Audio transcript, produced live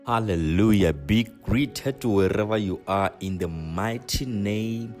Hallelujah. Be greeted wherever you are in the mighty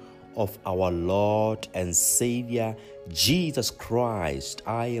name of our Lord and Savior, Jesus Christ.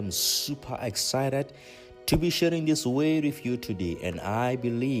 I am super excited to be sharing this word with you today. And I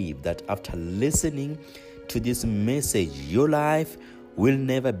believe that after listening to this message, your life will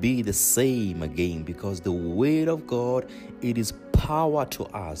never be the same again, because the word of God, it is power to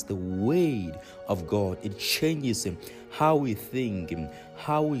us. The word of God, it changes how we think,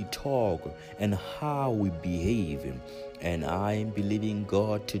 how we talk, and how we behave. And I am believing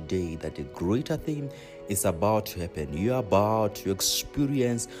God today that a greater thing is about to happen. You are about to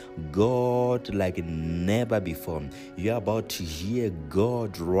experience God like never before. You are about to hear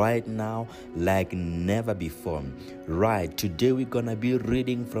God right now like never before. Right, today we're going to be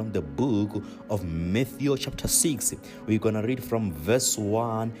reading from the book of Matthew chapter 6. We're going to read from verse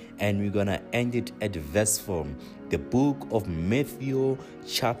 1 and we're going to end it at verse 4. The book of Matthew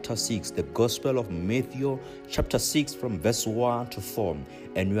chapter 6, the Gospel of Matthew chapter 6 from verse 1 to 4.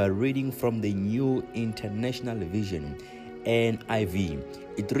 And we are reading from the New International Version, NIV.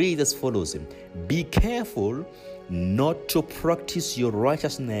 It reads as follows: Be careful not to practice your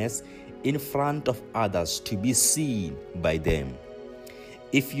righteousness in front of others to be seen by them.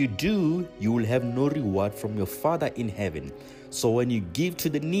 If you do, you will have no reward from your Father in heaven. So when you give to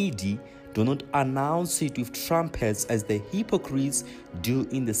the needy, do not announce it with trumpets as the hypocrites do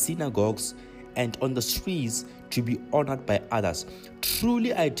in the synagogues and on the streets to be honored by others.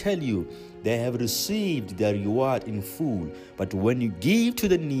 Truly I tell you, they have received their reward in full. But when you give to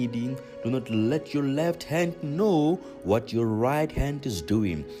the needy, do not let your left hand know what your right hand is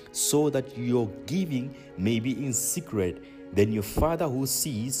doing, so that your giving may be in secret. Then your Father who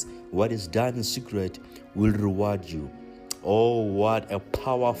sees what is done in secret will reward you. Oh, what a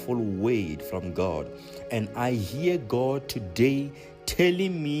powerful word from God. And I hear God today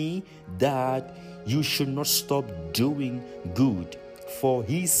telling me that you should not stop doing good. For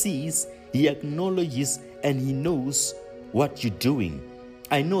He sees, He acknowledges, and He knows what you're doing.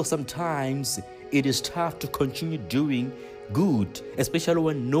 I know sometimes it is tough to continue doing good, especially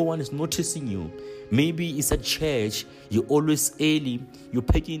when no one is noticing you. Maybe it's at church, you're always early, you're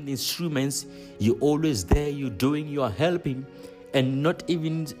picking instruments, you're always there, you're doing, you're helping, and not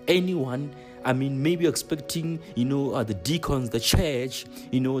even anyone. Maybe you're expecting, the deacons, the church,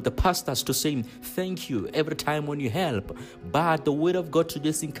 the pastors to say thank you every time when you help. But the word of God today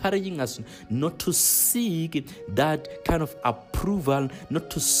is encouraging us not to seek that kind of approval, not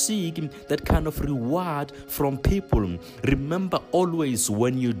to seek that kind of reward from people. Remember always,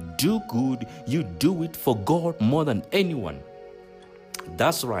 when you do good, you do it for God more than anyone.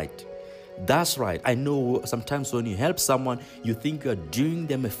 That's right. That's right. I know sometimes when you help someone, you think you're doing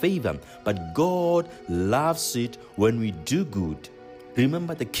them a favor, but God loves it when we do good.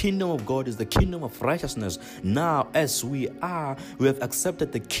 Remember, the kingdom of God is the kingdom of righteousness. Now, as we have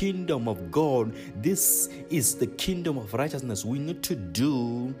accepted the kingdom of God. This is the kingdom of righteousness. We need to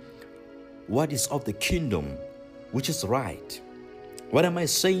do what is of the kingdom, which is right. What am I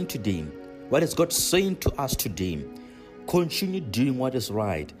saying today? What is God saying to us today? Continue doing what is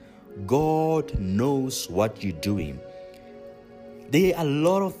right. God knows what you're doing. There are a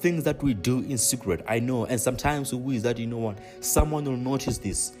lot of things that we do in secret, I know, and sometimes we wish that, someone will notice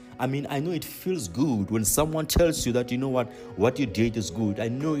this. I know it feels good when someone tells you that, what you did is good. I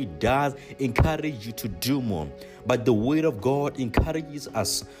know it does encourage you to do more. But the word of God encourages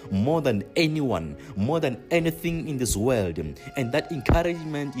us more than anyone, more than anything in this world. And that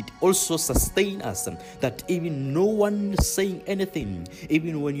encouragement, it also sustains us, that even no one is saying anything.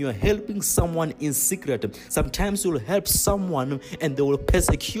 Even when you're helping someone in secret, sometimes you'll help someone and they will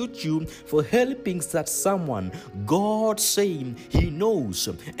persecute you for helping that someone. God saying He knows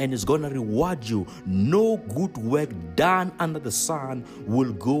and is going to reward you. No good work done under the sun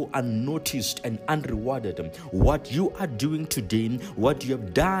will go unnoticed and unrewarded. What you are doing today, what you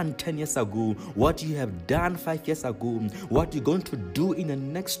have done 10 years ago, what you have done 5 years ago, what you're going to do in the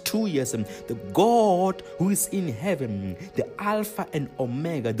next 2 years, the God who is in heaven, the Alpha and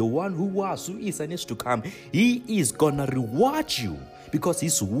Omega, the one who was, who is, and is to come, He is going to reward you. Because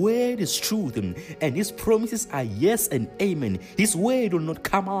His word is truth and His promises are yes and amen. His word will not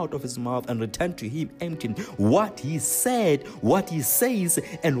come out of His mouth and return to Him empty. What He said, what He says,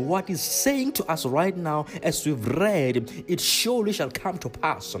 and what He's saying to us right now as we've read, it surely shall come to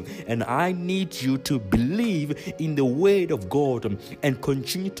pass. And I need you to believe in the word of God and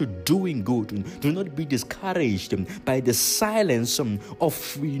continue to doing good. Do not be discouraged by the silence of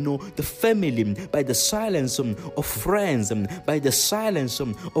the family, by the silence of friends, by the silence silence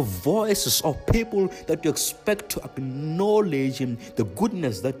of voices of people that you expect to acknowledge the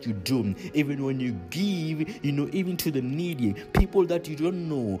goodness that you do. Even when you give, even to the needy, people that you don't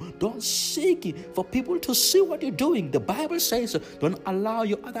know. Don't seek for people to see what you're doing. The Bible says, don't allow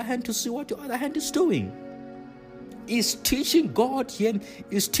your other hand to see what your other hand is doing. Is teaching God here,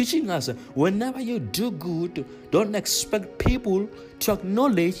 is teaching us, whenever you do good, don't expect people to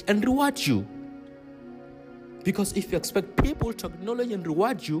acknowledge and reward you. Because if you expect people to acknowledge and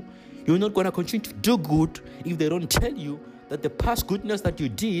reward you, you're not going to continue to do good if they don't tell you that the past goodness that you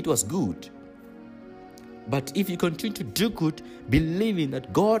did was good. But if you continue to do good, believing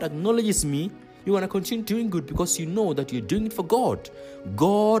that God acknowledges me, you want to continue doing good because you know that you're doing it for God.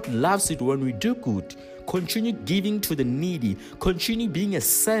 God loves it when we do good. Continue giving to the needy. Continue being a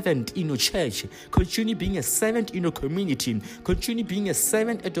servant in your church. Continue being a servant in your community. Continue being a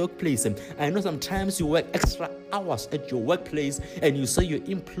servant at your workplace. I know sometimes you work extra hours at your workplace and you say your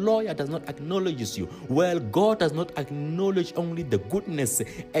employer does not acknowledge you. Well, God does not acknowledge only the goodness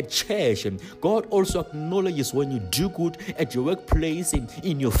at church. God also acknowledges when you do good at your workplace,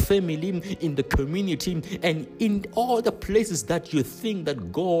 in your family, in the community, and in all the places that you think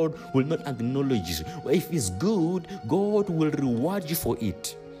that God will not acknowledge you. If it's good, God will reward you for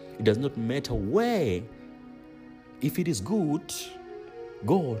it. It does not matter where. If it is good,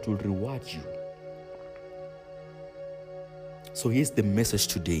 God will reward you. So here's the message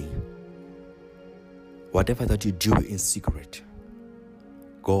today. Whatever that you do in secret,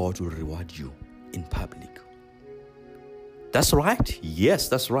 God will reward you in public. That's right. Yes,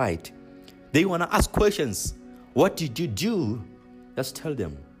 that's right. They want to ask questions. What did you do? Just tell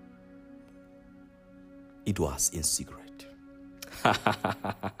them. It was in secret.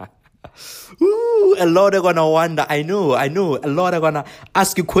 Ooh, a lot are going to wonder. I know. A lot are going to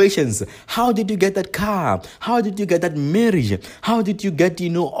ask you questions. How did you get that car? How did you get that marriage? How did you get,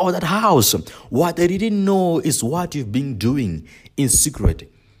 all that house? What they didn't know is what you've been doing in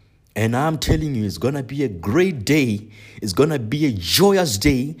secret. And I'm telling you, it's going to be a great day. It's going to be a joyous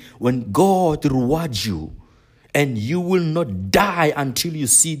day when God rewards you. And you will not die until you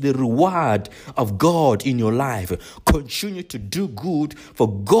see the reward of God in your life. Continue to do good,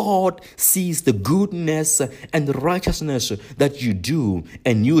 for God sees the goodness and the righteousness that you do,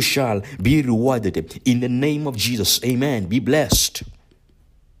 and you shall be rewarded. In the name of Jesus, amen. Be blessed.